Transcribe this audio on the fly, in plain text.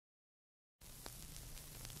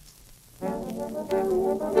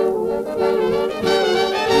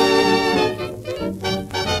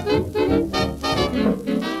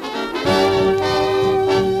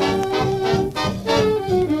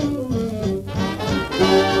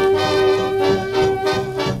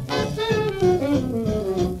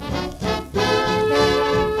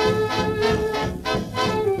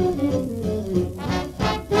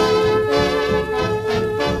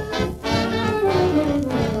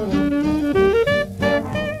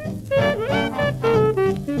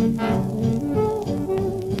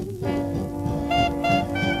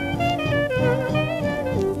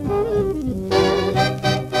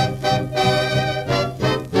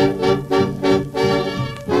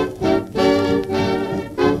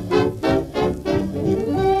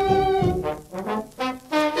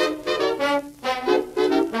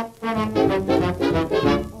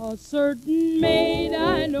A certain maid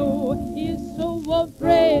I know is so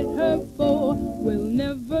afraid her beau will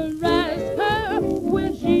never ask her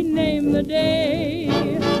will she name the day.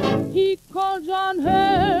 He calls on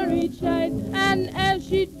her each night, and as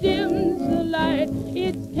she dims the light,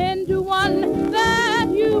 it's 10 to 1 that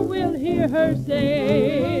you will hear her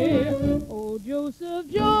say, "Oh, Joseph,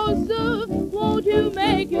 Joseph, won't you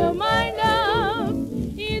make your mind up?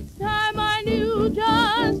 It's time I knew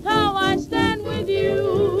just how I stand with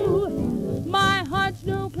you. My heart's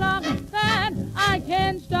no clock that I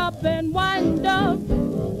can stop and wind up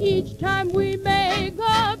each time we make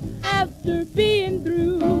up after being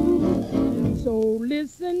through. So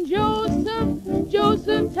listen, Joseph,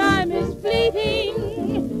 Joseph, time is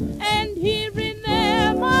fleeting, and here and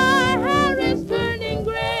there my hair is turning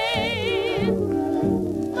gray.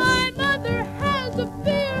 My mother has a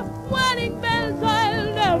fear, wedding bells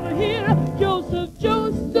I'll never hear. Joseph,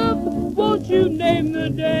 Joseph, won't you name the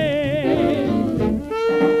day?"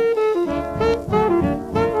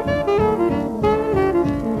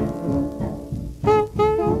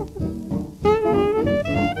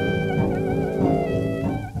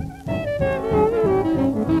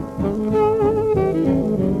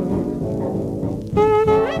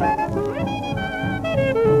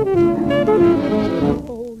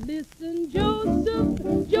 Oh, listen,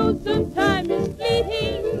 Joseph, Joseph, time is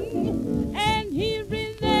fleeting,